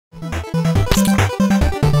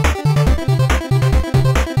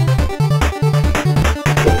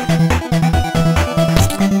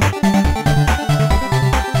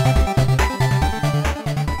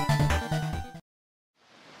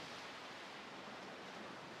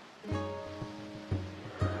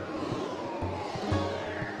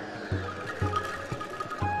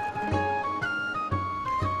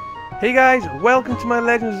Hey guys, welcome to my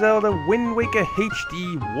Legend of Zelda Wind Waker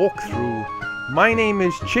HD walkthrough. My name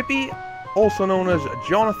is Chippee, also known as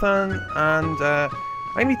Jonathan, and I'm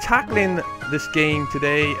going to be tackling this game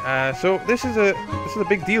today. So this is a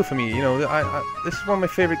big deal for me. You know, this is one of my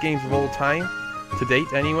favorite games of all time, to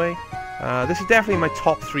date anyway. This is definitely my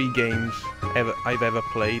top 3 games I've ever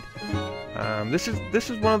played. This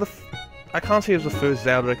is one of the I can't say it was the first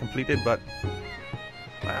Zelda I completed, but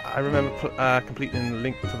I remember completing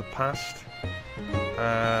Link to the Past,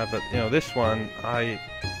 but you know, this one I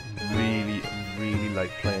really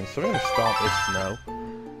like playing. So I'm going to start this now,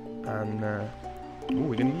 and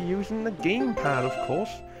we're going to be using the gamepad, of course.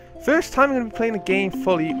 First time I'm going to be playing a game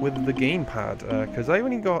fully with the gamepad, because I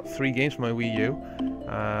only got 3 games for my Wii U.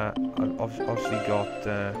 I've obviously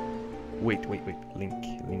got wait,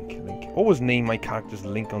 Link. Always name my characters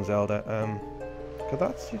Link on Zelda, because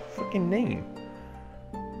that's your freaking name.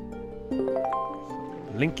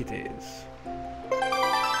 Link it is.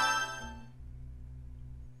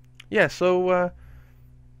 Yeah, so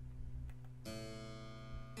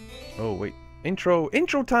oh wait, intro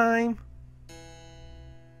time.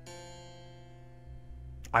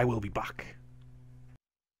 I will be back.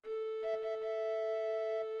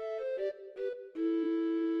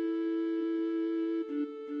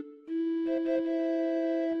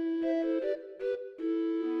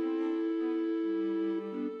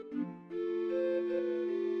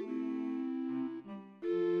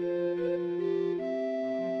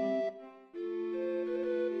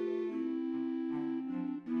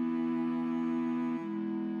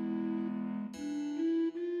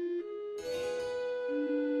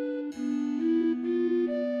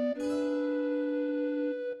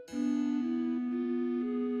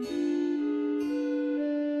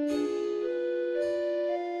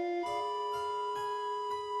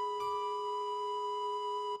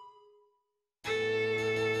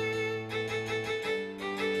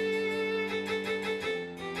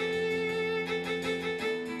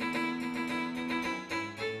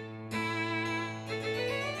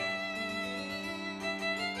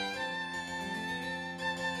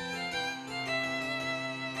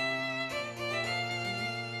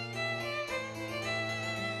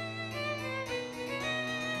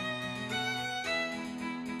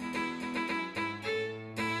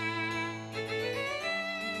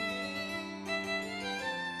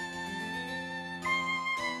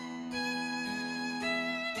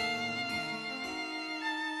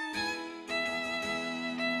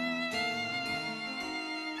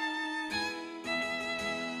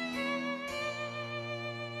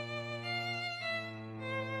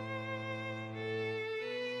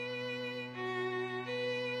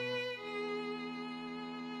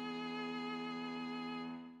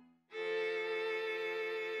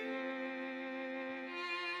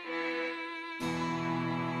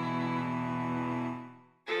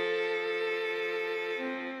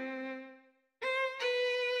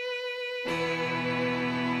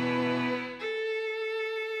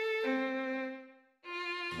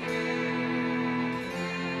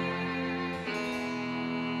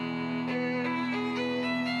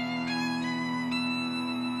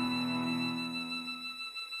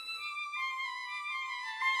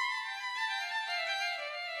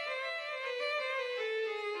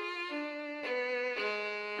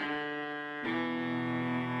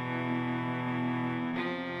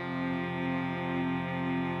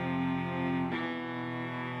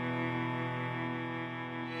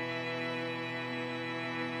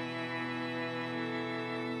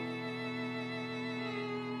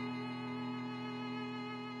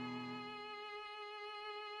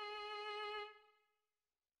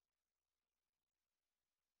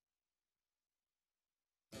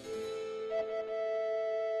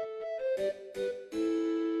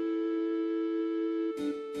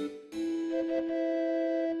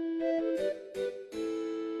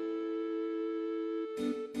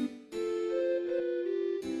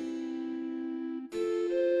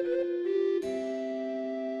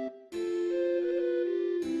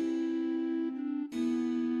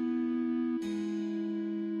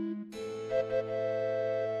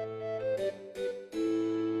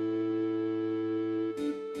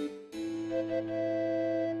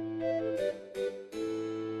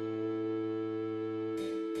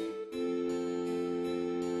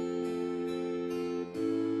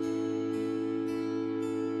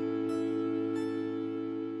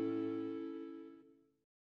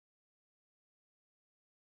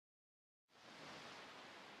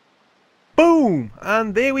 Boom!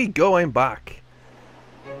 And there we go, I'm back.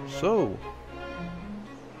 So,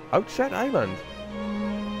 Outset Island.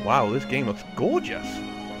 Wow, this game looks gorgeous.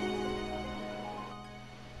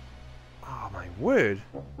 Oh my Word.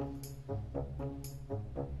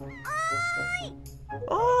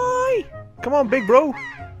 Oi! Come on, big bro.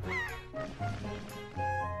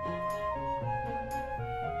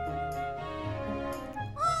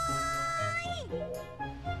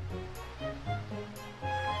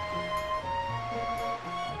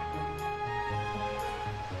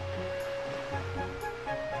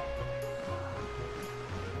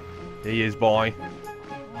 There he is, boy.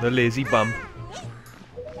 The lazy bum.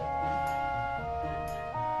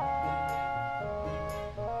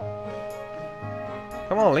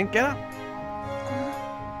 Come on, Link, get up.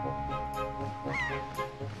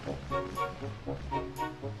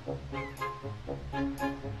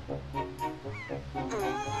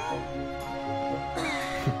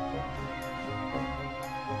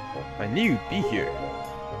 I knew you'd be here.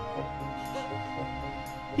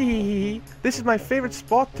 Hehehe. This is my favorite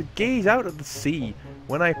spot to gaze out at the sea.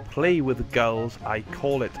 When I play with the girls, I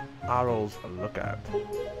call it Arrow's Lookout.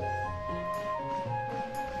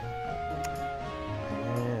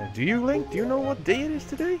 Yeah. Do you, Link? Do you know what day it is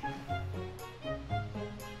today?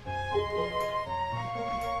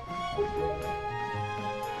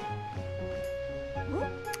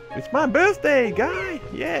 It's my birthday, guy!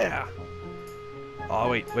 Yeah! Oh,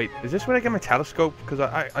 wait. Is this where I get my telescope? Because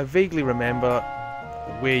I vaguely remember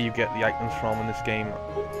where you get the items from in this game.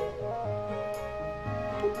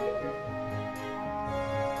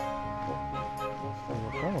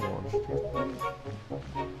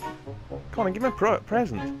 Come on, give me a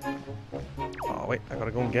present. Oh, wait, I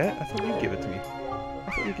gotta go and get it? I thought you'd give it to me.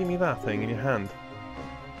 I thought you'd give me that thing in your hand.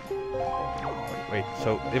 Oh, wait,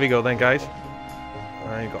 so, here we go then, guys.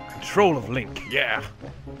 I got control of Link, yeah!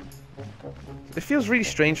 It feels really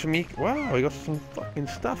strange for me. Wow, we got some fucking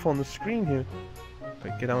stuff on the screen here.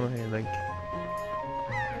 Wait, get down here, Link.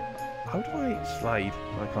 How do I slide?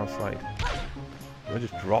 I can't slide. I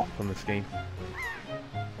just drop on this game.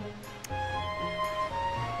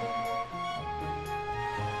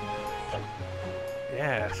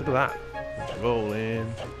 Yes, look at that. Roll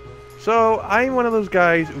in. So, I'm one of those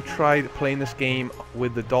guys who tried playing this game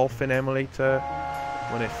with the Dolphin emulator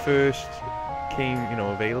when it first came, you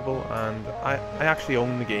know, available, and I actually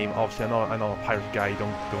own the game. Obviously, I'm not a pirate guy.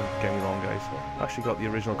 Don't get me wrong, guys. I actually got the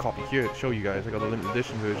original copy here to show you guys. I got the limited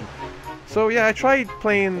edition version. So yeah, I tried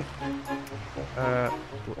playing the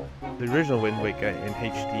original Wind Waker in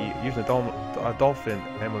HD using a Dolphin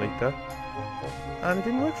emulator, and it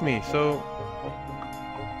didn't work for me. So,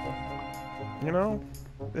 you know,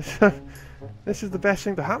 this is the best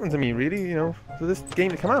thing to happen to me, really. You know, for this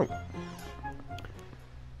game to come out.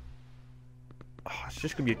 It's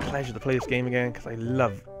just gonna be a pleasure to play this game again because I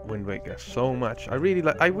love Wind Waker so much. I really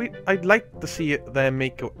like. I'd like to see them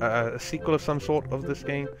make a sequel of some sort of this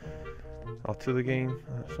game, or to the game.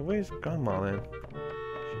 So where's Grandma then?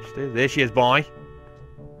 There she is, boy.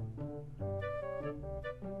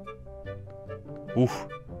 Oof.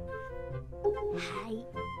 Hi.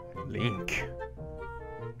 Link.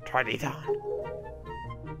 Try it on.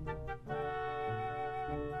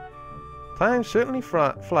 Time certainly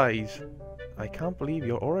flies. I can't believe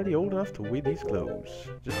you're already old enough to wear these clothes.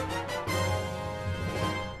 Just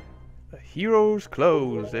a hero's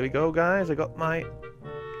clothes. There we go, guys. I got my.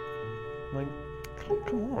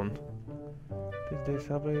 Come on. This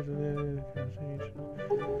subway. Do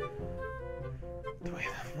I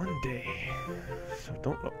have one day? So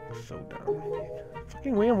don't look so down.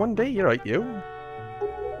 Fucking wearing one day, you're right, you.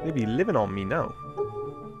 They be living on me now.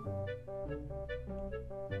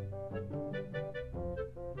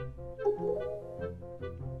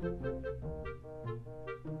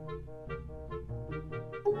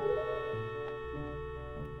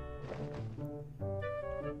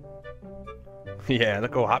 Yeah,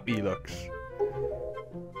 look how happy he looks.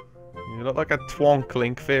 You look like a twonk,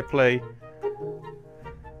 Link. Fair play.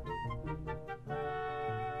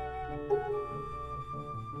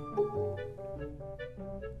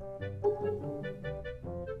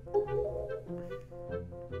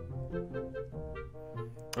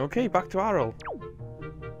 Okay, back to Arrow.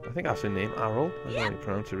 I think that's her name, Arrow. I don't know how you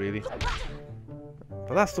pronounce it, really.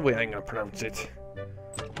 But that's the way I'm going to pronounce it.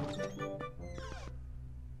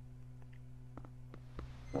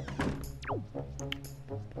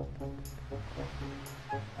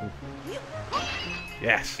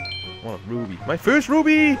 Yes! I want a ruby. My first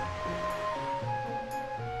ruby!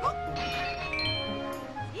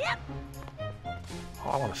 Oh,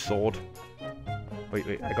 I want a sword. Wait,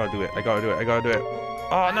 I gotta do it. I gotta do it.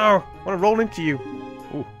 Oh no! I wanna roll into you!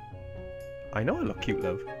 Ooh. I know I look cute,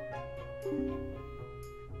 love.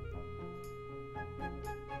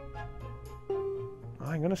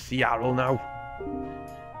 I'm gonna see Arrow now.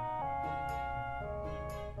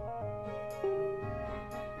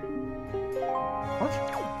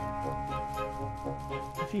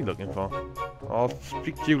 What's he looking for? I'll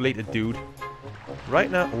speak to you later, dude. Right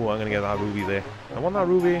now... Oh, I'm gonna get that ruby there. I want that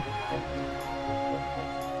ruby.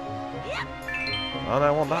 And I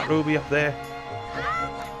want that ruby up there.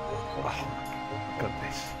 Oh, my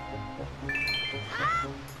goodness.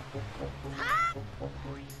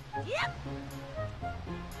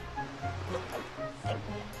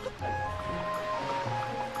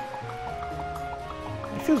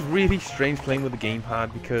 It feels really strange playing with the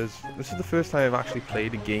gamepad because this is the first time I've actually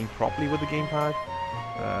played a game properly with the gamepad.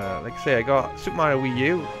 Like I say, I got Super Mario Wii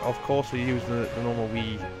U. Of course, I use the normal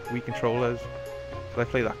Wii controllers. So I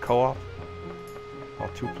play that co-op or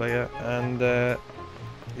two-player, and the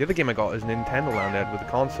other game I got is Nintendo Land Ed with the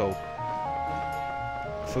console.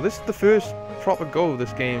 So this is the first proper go of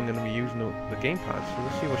this game. I'm going to be using the gamepad. So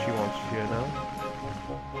let's see what she wants here now.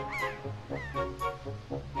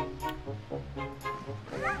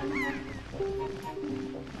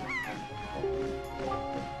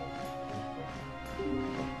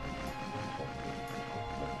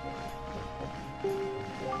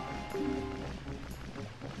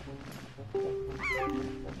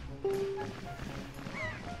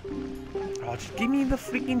 Oh, just give me the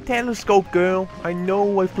freaking telescope, girl. I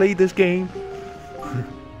know I've played this game.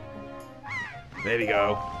 There we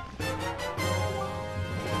go.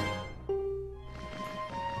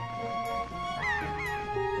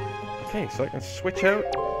 Okay, so I can switch out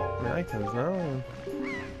my items now.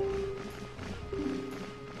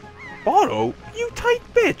 Borrow? You tight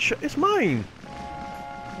bitch! It's mine!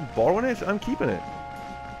 I'm borrowing it? I'm keeping it.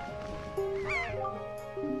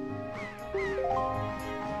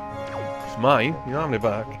 It's mine. You're not having it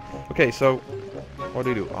back. Okay, so what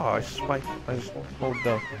do? Oh, I swipe. I just hold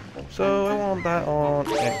down. So I want that on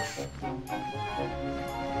X. And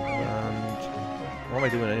what am I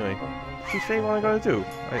doing anyway? Did she say what I gotta do?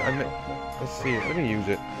 Let's see it. Let me use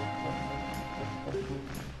it.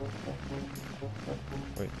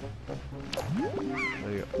 Wait.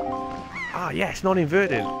 There you go. Ah, yes, not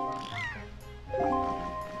inverted.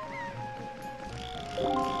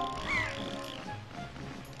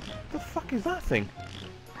 The fuck is that thing?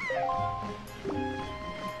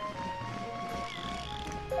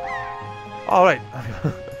 Alright.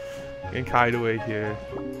 Getting carried away here.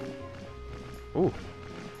 Ooh.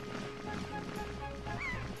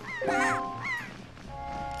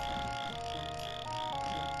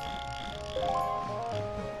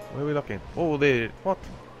 Where are we looking? Oh, there. What?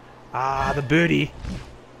 Ah, the birdie.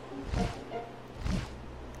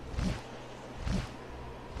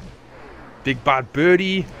 Big bad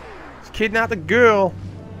birdie. He's kidnapped a girl.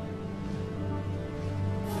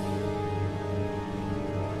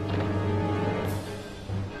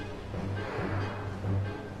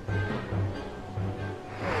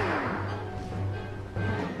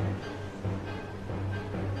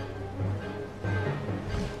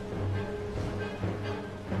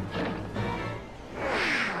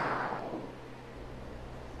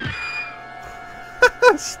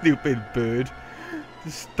 Stupid bird.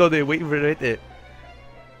 Just stood there waiting for it to hit it.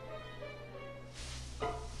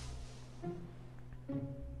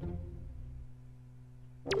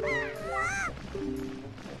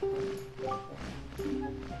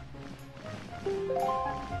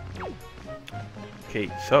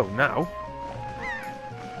 Okay, so now...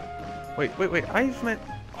 Wait. I just meant...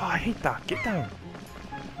 Oh, I hate that. Get down.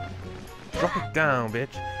 Drop it down,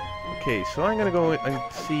 bitch. Okay, so I'm gonna go and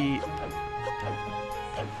see...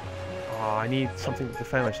 Oh, I need something to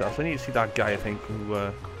defend myself. So I need to see that guy, I think, who,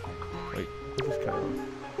 wait, who's this guy on?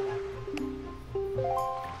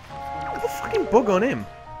 Look at the fucking bug on him!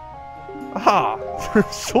 Aha!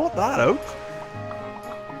 Sort that out!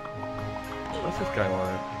 What's this guy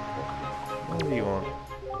want? What do you want?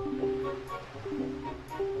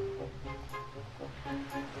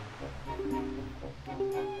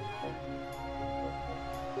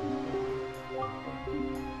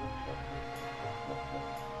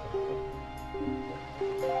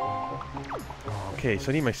 Okay,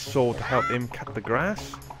 so I need my sword to help him cut the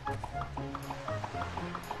grass.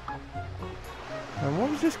 And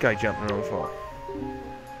what was this guy jumping around for?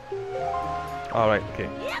 Alright, okay.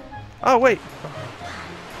 Oh, wait!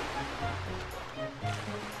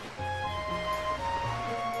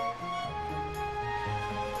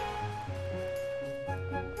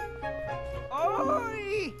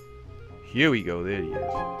 Oi! Here we go, there he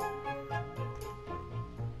is.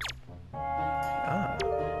 Ah.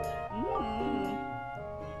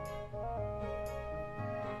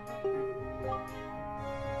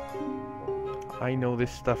 I know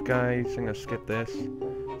this stuff, guys. I'm gonna skip this.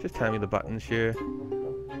 Just tell me the buttons here. Can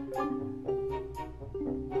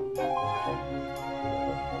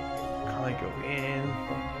I go in?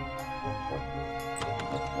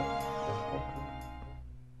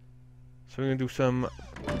 So we're going to do some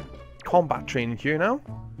combat training here now.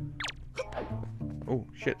 Oh,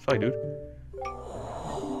 shit. Sorry, dude.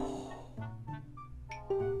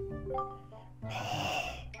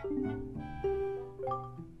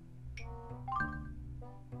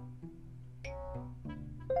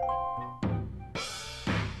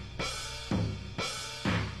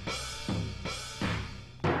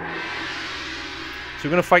 So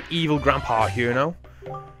we're going to fight evil Grandpa here now.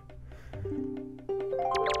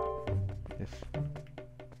 Yes.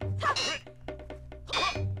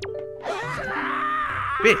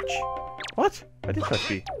 Bitch! What? I did press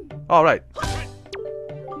B. Oh, right.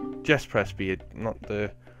 Just press B, not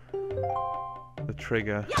the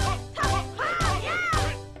trigger.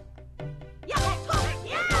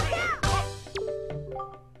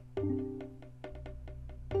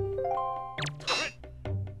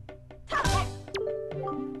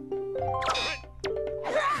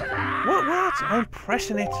 What? I'm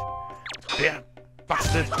pressing it. Yeah,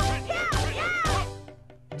 bastard.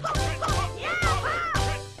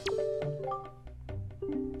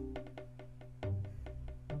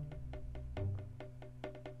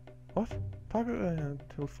 What? Target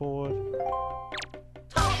tilt forward.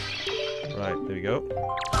 Right, there we go.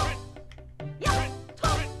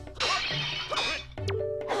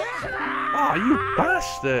 Oh, you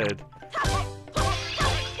bastard!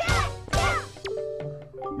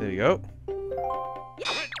 There you go.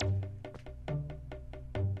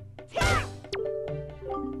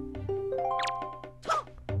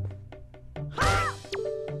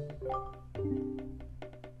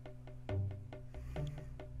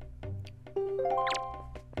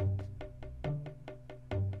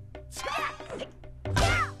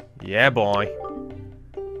 Yeah, boy.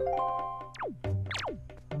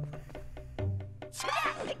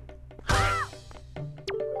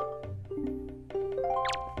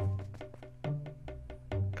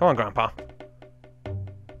 Come on, Grandpa.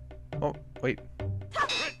 Oh, wait.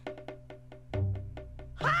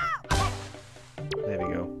 There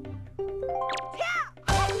we go.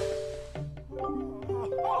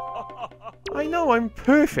 I know, I'm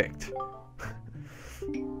perfect.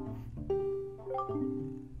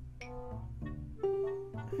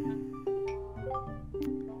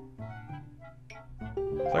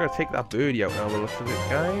 So I gotta take that birdie out now by the looks of it,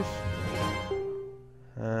 guys.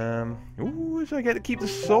 Ooh, so I get to keep the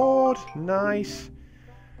sword. Nice.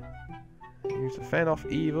 Use to fend off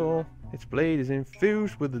evil. Its blade is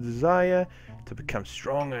infused with the desire to become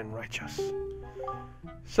strong and righteous.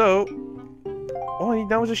 So, all I need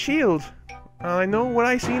now is a shield. I know what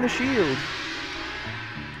I see in a shield.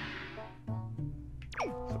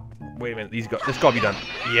 So, wait a minute, this gotta be done.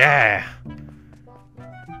 Yeah!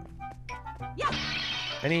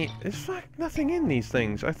 There's nothing in these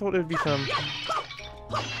things. I thought there'd be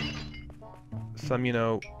some, you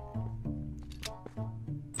know,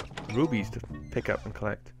 rubies to pick up and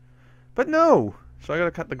collect. But no! So I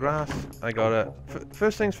gotta cut the grass. I gotta...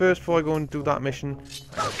 First things first, before I go and do that mission,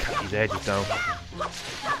 I gotta cut these edges down.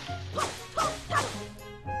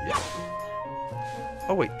 Yes.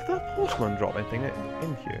 Oh wait, did that postman drop anything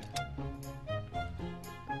in here?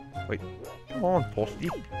 Wait, come on, postie.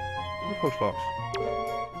 The post box.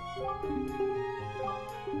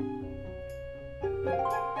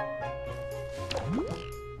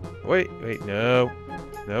 Wait, no.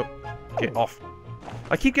 Get off.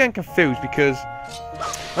 I keep getting confused because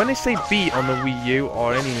when they say B on the Wii U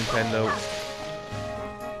or any Nintendo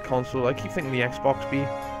console, I keep thinking the Xbox B,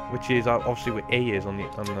 which is obviously what A is on the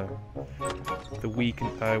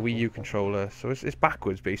Wii U controller. So it's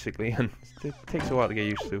backwards basically, and it takes a while to get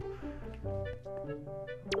used to.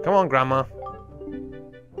 Come on, Grandma.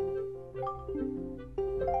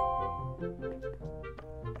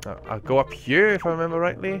 I'll go up here if I remember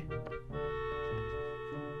rightly.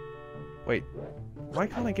 Wait, why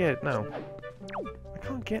can't I get it now? I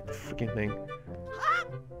can't get the freaking thing.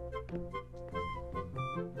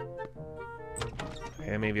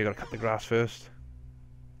 Okay, maybe I gotta cut the grass first.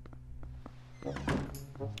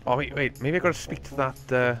 Oh wait, maybe I gotta speak to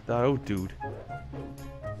that old dude.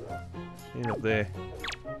 He's up there.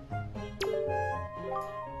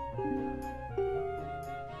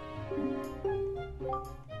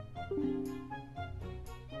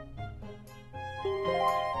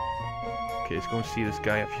 Okay, let's go and see this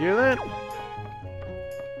guy up here then.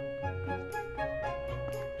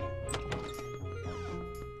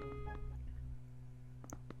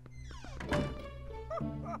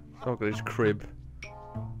 Oh, look at his crib.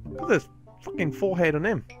 Look at this fucking forehead on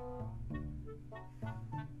him.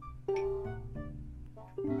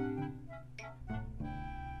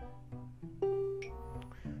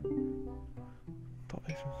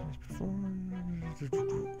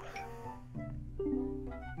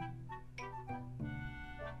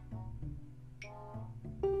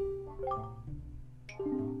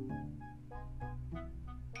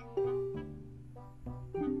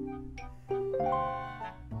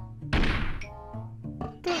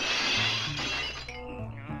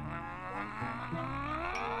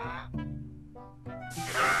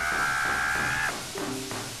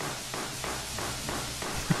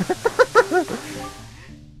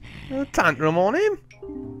 tantrum on him.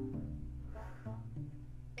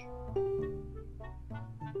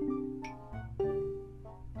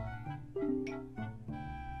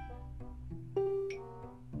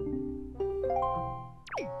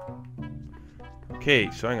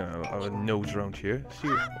 Okay, so I'm gonna have a nose around here. See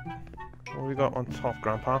what we got on top,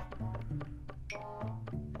 Grandpa.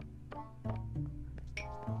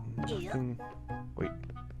 Nothing. Wait.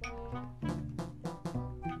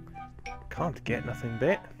 Can't get nothing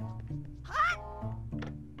bit.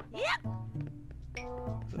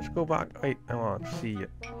 Let's go back. Wait, I want to see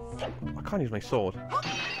it. I can't use my sword.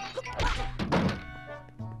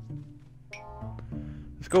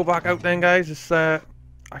 Let's go back out then, guys. It's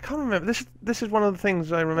I can't remember. This is one of the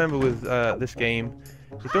things I remember with this game.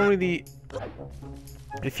 You don't really.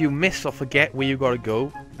 If you miss or forget where you gotta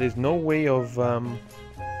go, there's no way of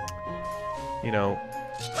you know,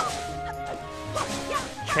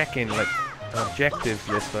 checking like an objectives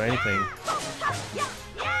list or anything.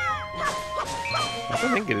 I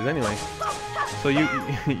don't think it is anyway. So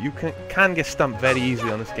you can get stumped very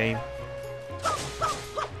easily on this game.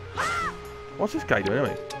 What's this guy doing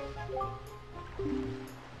anyway?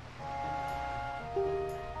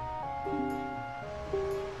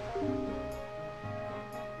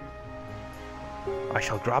 I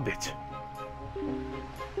shall grab it.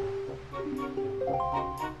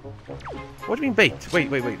 What do you mean bait? Wait.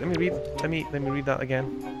 Let me read. Let me read that again.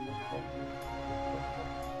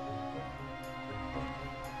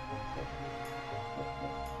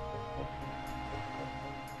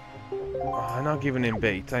 Oh, I'm not giving him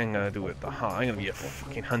bait. I'm gonna do it the hard. I'm gonna be a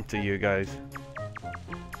fucking hunter, you guys.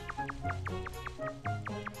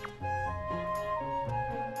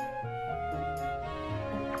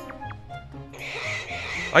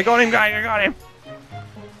 I got him, guys! I got him!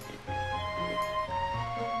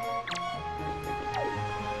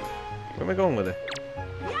 Where am I going with it?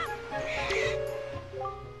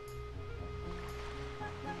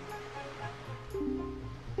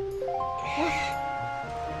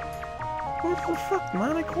 What the fuck,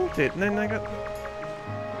 man? I caught it, and then I got...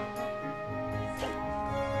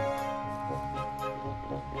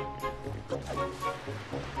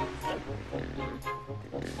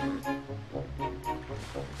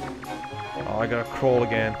 Oh, I gotta crawl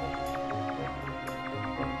again.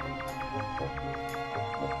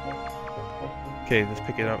 Okay, let's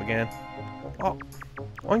pick it up again. Oh,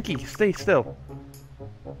 Oinky, stay still.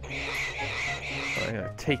 I'm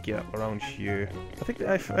gonna take you up around here. I think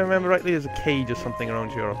if I remember rightly, there's a cage or something around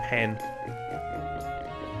here, or a pen.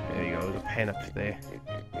 There you go, there's a pen up there.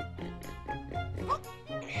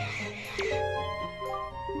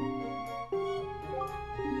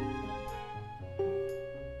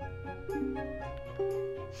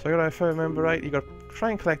 So if I remember right, you gotta try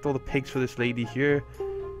and collect all the pigs for this lady here.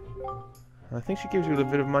 And I think she gives you a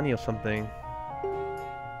little bit of money or something.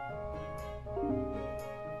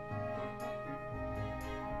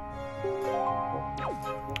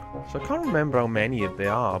 So I can't remember how many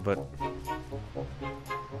there are, but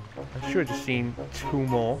I'm sure I've just seen 2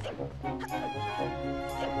 more.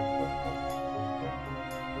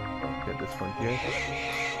 Get this one here.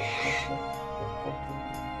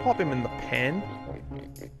 Pop him in the pen.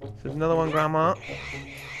 There's another one, Grandma.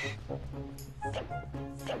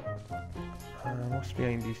 What's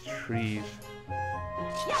behind these trees?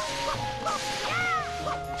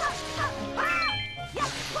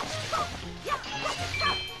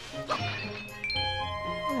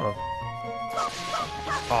 Oh.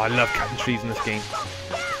 Oh, I love cutting trees in this game.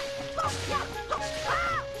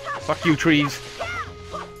 Fuck you, trees.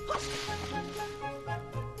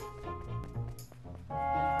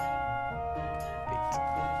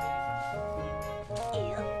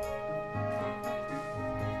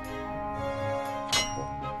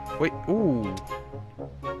 Wait, ooh.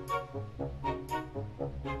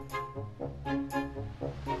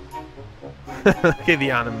 Look at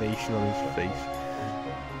the animation on his face.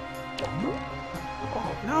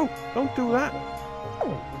 Oh, no, don't do that.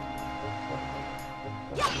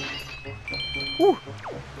 Whew.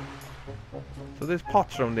 So there's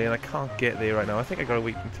pots around there and I can't get there right now. I think I gotta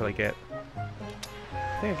wait until I get...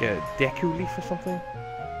 I think I get a Deku leaf or something.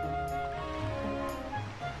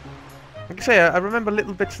 Like I say, I remember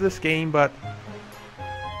little bits of this game, but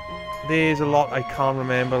there's a lot I can't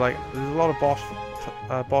remember. Like, there's a lot of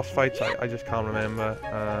boss fights I just can't remember,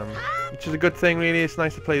 which is a good thing, really. It's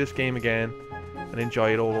nice to play this game again and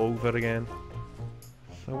enjoy it all over again.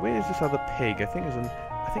 So where is this other pig? I think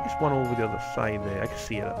it's one over the other side there. I can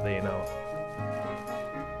see it up there now.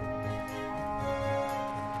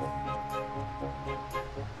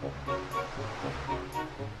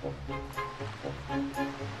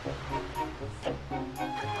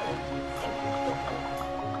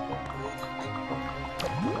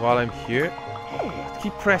 while I'm here.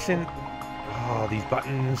 Keep pressing. Oh, these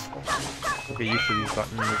buttons. Get used to these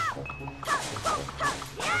buttons.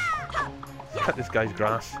 Let's cut this guy's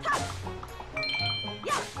grass.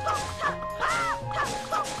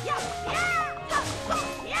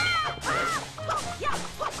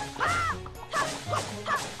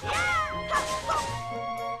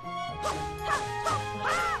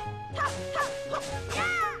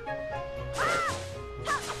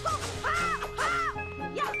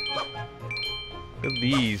 Look at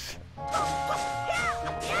these.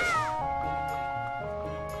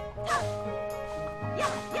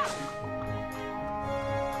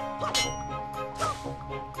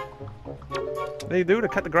 They do to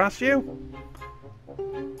cut the grass for you?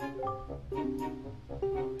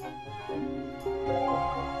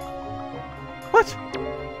 What?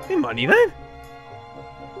 Your money then?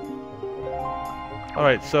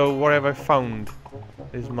 Alright, so whatever I found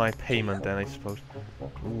is my payment then, I suppose.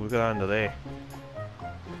 Ooh, look at that under there.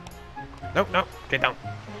 No, no, get down.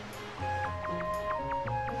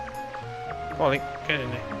 Come on, Link, get in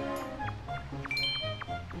there.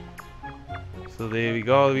 So there we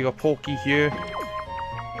go, we got Porky here.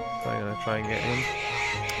 So I'm gonna try and get him.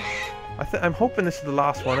 I'm hoping this is the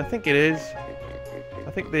last one. I think it is.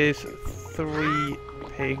 I think there's 3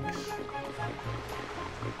 pigs.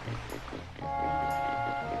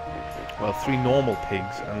 Well, 3 normal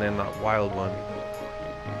pigs and then that wild one.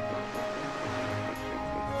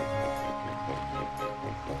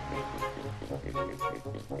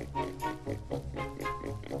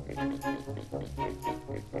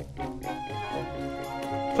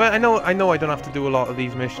 So I know I don't have to do a lot of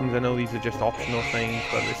these missions. I know these are just optional things,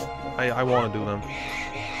 but I want to do them.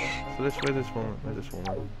 So where's this woman?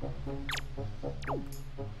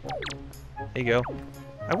 There you go.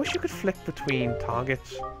 I wish you could flick between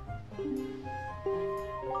targets. So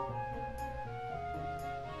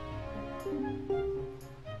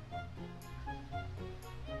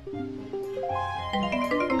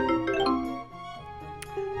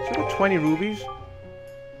I got 20 rubies.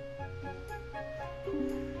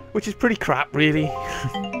 Which is pretty crap, really.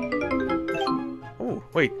 Oh,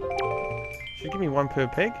 wait. Should you give me 1 per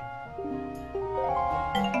pig?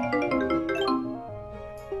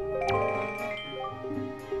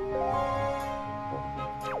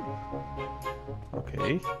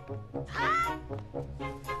 Okay.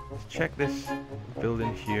 Let's check this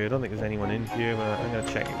building here. I don't think there's anyone in here, but I'm going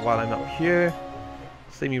to check it while I'm up here.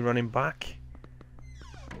 See me running back.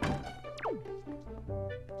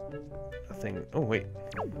 Nothing. Oh, wait.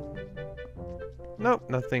 Nope,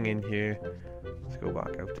 nothing in here. Let's go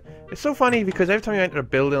back out. It's so funny because every time you enter a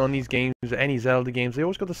building on these games, any Zelda games, they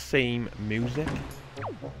always got the same music.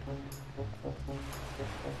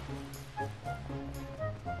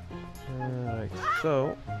 Alright,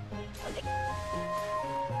 so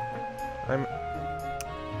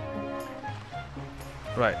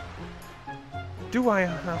right. Do I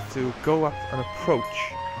have to go up and approach?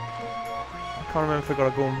 I can't remember if I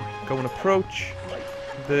gotta go and approach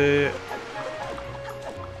the...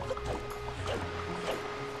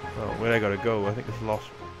 Oh, where I gotta go? I think it's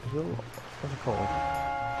lost. Is it, what's it called?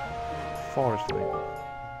 Forest, I think.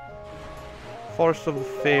 Forest of the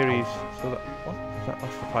Fairies. So that, what?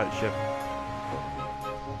 That's the pirate ship.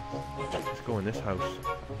 Let's go in this house.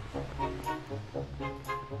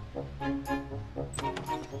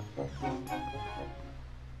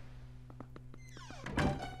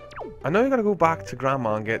 I know you gotta go back to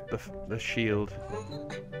Grandma and get the shield,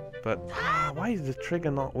 but why is the trigger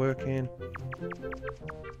not working?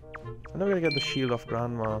 I know we gotta get the shield off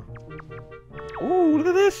Grandma. Ooh, look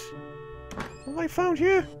at this! What have I found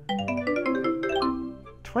here?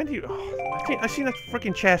 20. Oh, I seen that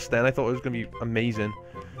freaking chest then. I thought it was gonna be amazing.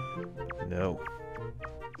 No.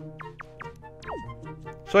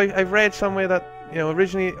 So I've read somewhere that, you know,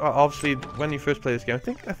 originally, obviously, when you first play this game,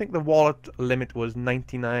 I think the wallet limit was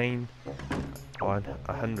 99 or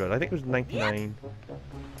 100. I think it was 99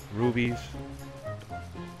 rubies.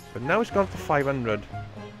 But now it's gone to 500,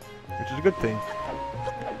 which is a good thing.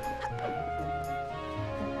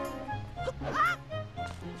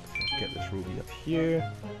 Let's get this ruby up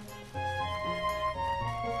here.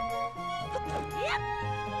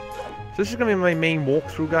 So this is going to be my main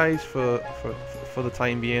walkthrough, guys, for the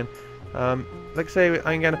time being. Like I say,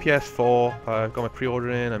 I'm getting a PS4, I've got my pre-order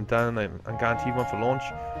in, I'm done, I'm guaranteed one for launch.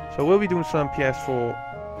 So we'll be doing some PS4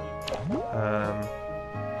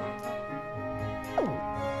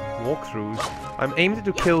 walkthroughs. I'm aiming to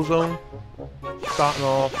do Killzone, starting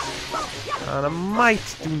off, and I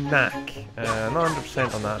might do Knack. Not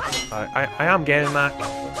 100% on that. I am getting Knack.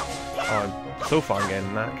 So far I'm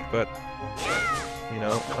getting Knack, but, you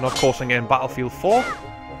know, and of course I'm getting Battlefield 4.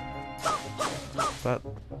 But,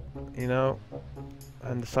 you know, I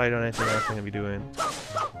haven't decided on anything else I'm going to be doing.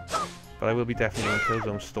 But I will be definitely doing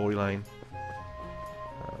Killzone storyline.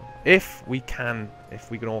 If we can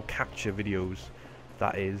all capture videos,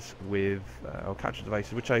 that is, with our capture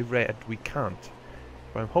devices, which I read we can't.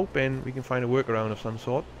 But I'm hoping we can find a workaround of some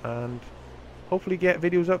sort, and hopefully get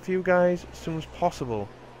videos up for you guys as soon as possible.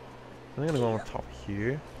 I'm going to go on top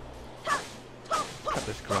here. Cut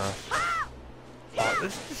this grass. Oh,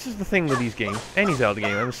 this is the thing with these games. Any Zelda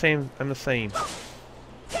game, I'm the same.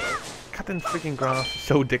 Cutting freaking grass is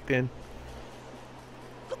so addicting.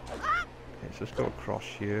 Okay, so let's go across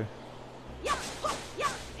here.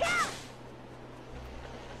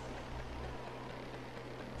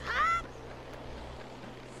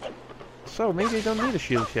 So maybe I don't need a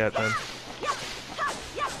shield yet then.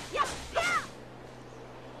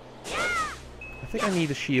 I think I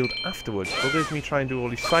need a shield afterwards. So there's me trying to do all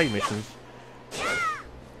these side missions.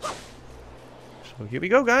 So here we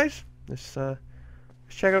go, guys. Let's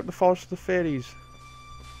check out the Forest of the Fairies.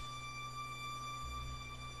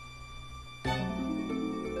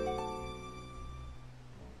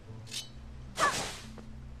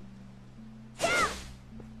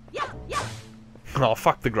 Oh,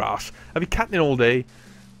 fuck the grass. I'll be cutting it all day.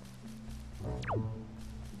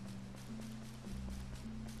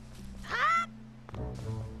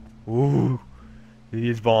 Ooh. He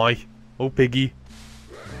is boy. Oh, piggy.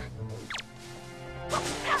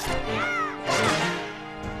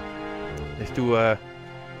 Let's do a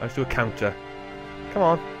counter. Come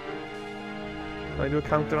on. Can I do a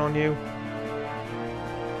counter on you?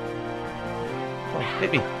 Come on,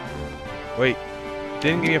 hit me. Wait.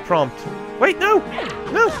 Didn't give me a prompt. Wait, no!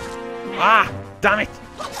 No! Ah! Damn it!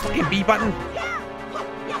 Fucking B button!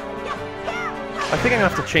 I think I'm gonna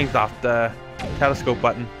have to change that telescope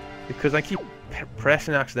button because I keep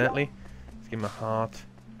pressing accidentally. Let's give him a heart.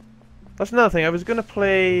 That's another thing. I was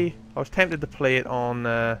tempted to play it on.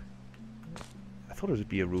 I thought it would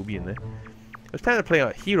be a ruby in there. I was tempted to play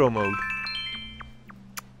on hero mode.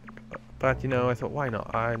 But, you know, I thought, why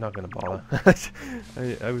not? I'm not going to bother.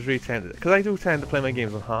 I was really tempted. Because I do tend to play my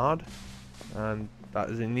games on hard. And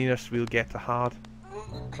that is the nearest we'll get to hard.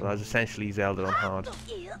 Well, that's essentially Zelda on hard.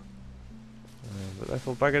 But I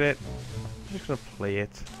thought, bugger it. I'm just going to play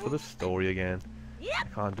it for the story again. I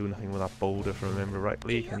can't do nothing with that boulder, if I remember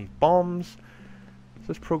rightly. I need bombs. So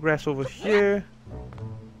let's progress over here.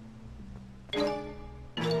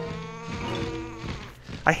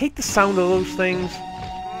 I hate the sound of those things.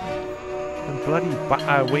 And bloody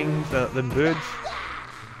wings, them birds.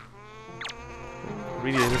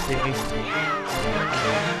 Really irritate me.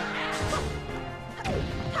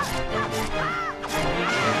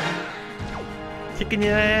 Kicking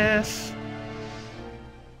your ass.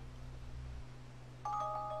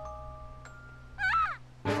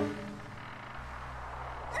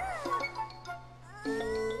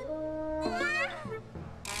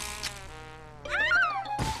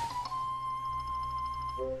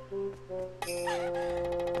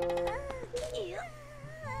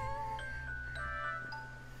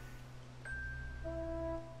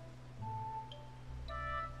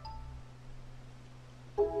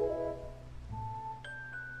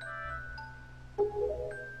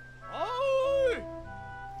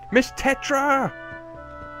 Miss Tetra!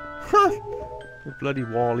 Huh! You bloody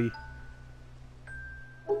Wally.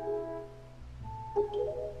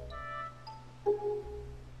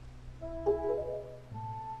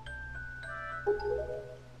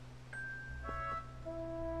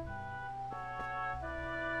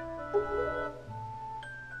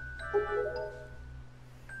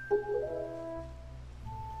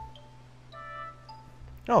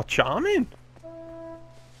 Oh, charming!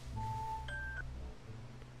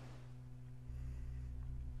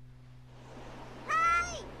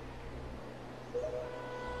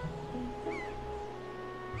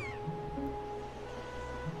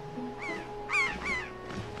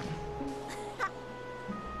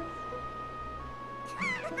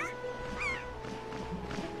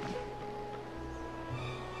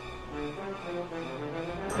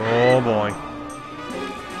 Oh boy.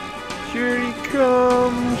 Here he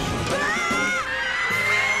comes!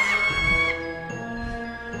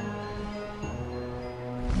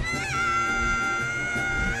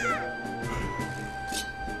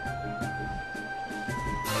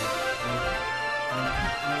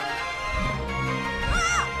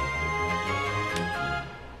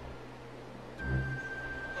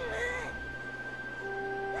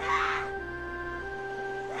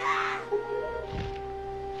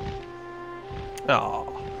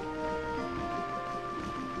 Oh.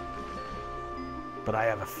 But I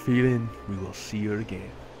have a feeling we will see her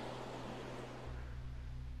again.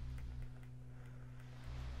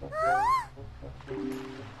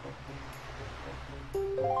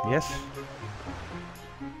 Yes.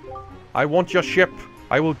 I want your ship.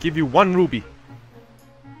 I will give you 1 ruby.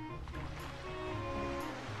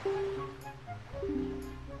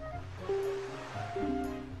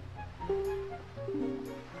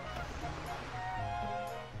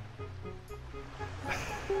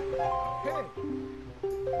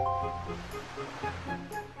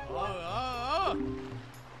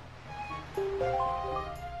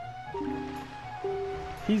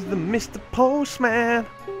 He's the Mr. Postman.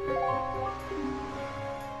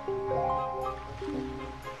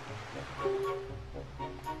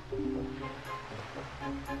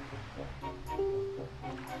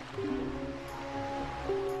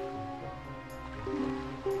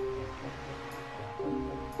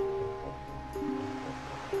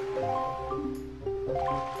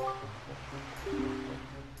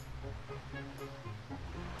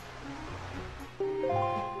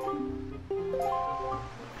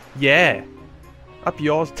 Yeah. Up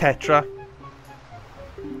yours, Tetra.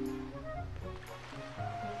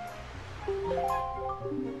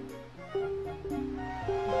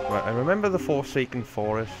 Right, I remember the Forsaken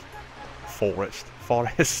Forest. Forest.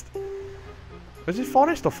 Was it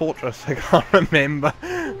forest or fortress? I can't remember.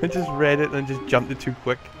 I just read it and just jumped it too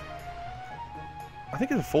quick. I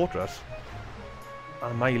think it's a fortress.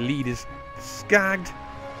 And my lead is skagged.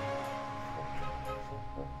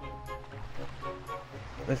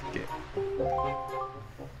 Let's get...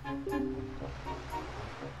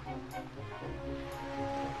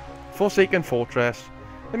 Forsaken Fortress.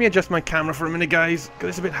 Let me adjust my camera for a minute, guys, because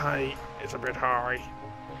it's a bit high. It's a bit high.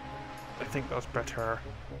 I think that's better.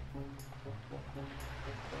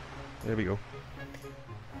 There we go.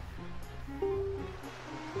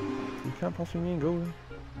 You can't possibly go there.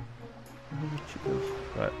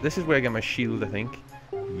 Right, this is where I get my shield, I think.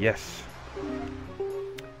 Yes.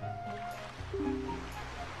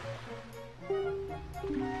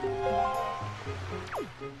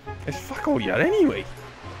 It's fuck all yet anyway.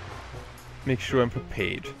 Make sure I'm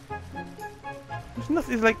prepared. There's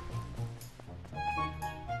nothing. It's like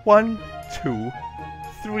 1, 2,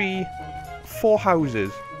 3, 4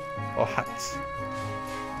 houses or huts.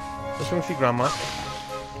 Let's go see Grandma.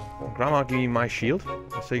 Grandma, give me my shield.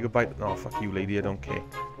 Let's say goodbye. Oh fuck you, lady. I don't care.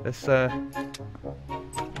 Let's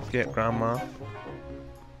get Grandma.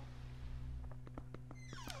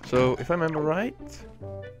 So if I remember right.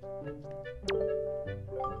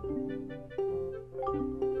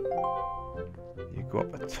 Go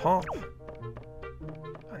up the top,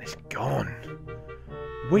 and it's gone.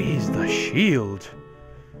 Where's the shield?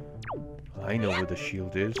 I know where the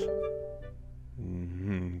shield is.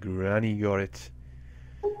 Granny got it.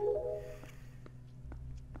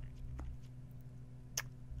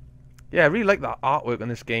 Yeah, I really like the artwork in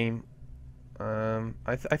this game.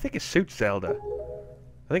 I think it suits Zelda.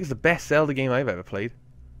 I think it's the best Zelda game I've ever played.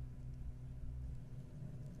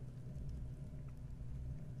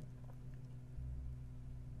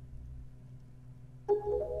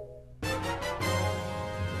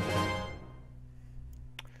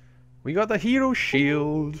 We got the hero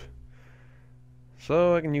shield.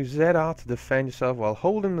 So I can use ZR to defend yourself while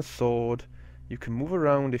holding the sword. You can move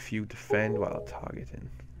around if you defend while targeting.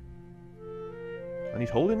 And he's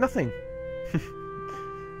holding nothing.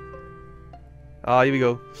 Ah, here we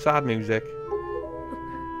go. Sad music.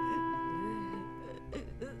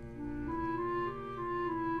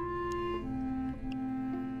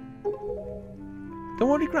 Don't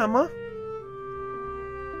worry, Grandma.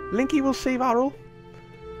 Linky will save Arrow.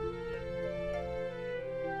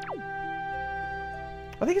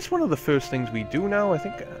 I think it's one of the first things we do now. I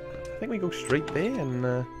think we go straight there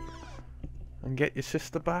and get your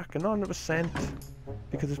sister back. And 100%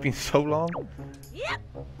 because it's been so long. Yep.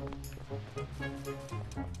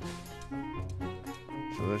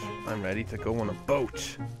 So I'm ready to go on a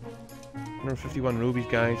boat. 151 rubies,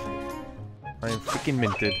 guys. I am freaking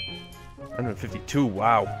minted. 152.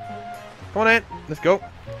 Wow. Come on in. Let's go.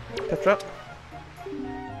 Tetra.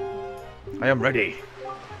 I am ready.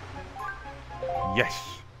 Yes.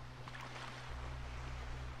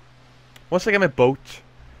 Once I get my boat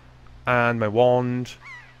and my wand,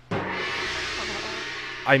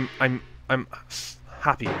 I'm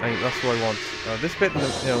happy. That's what I want. This bit, you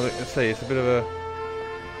know, let's say it's a bit of a.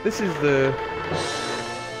 This is the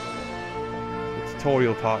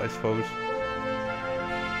tutorial part, I suppose.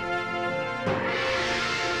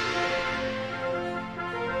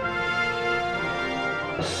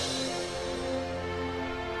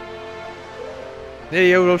 There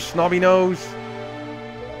you go, those snobby nose.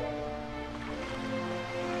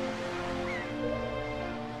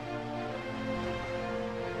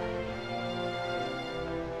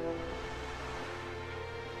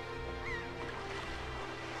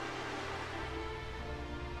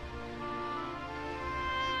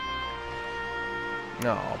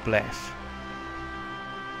 Oh, bless.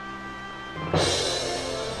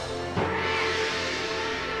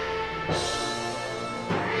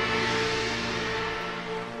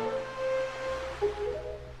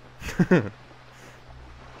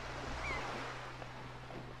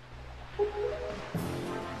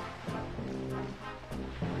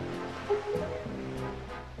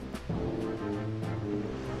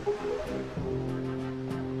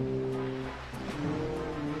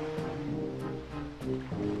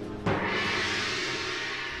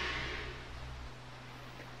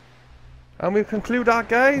 And we'll conclude that,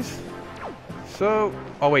 guys. So,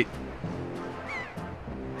 oh wait.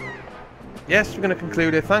 Yes, we're going to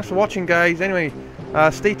conclude it. Thanks for watching, guys. Anyway,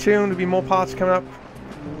 stay tuned. There'll be more parts coming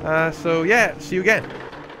up. So yeah, see you again.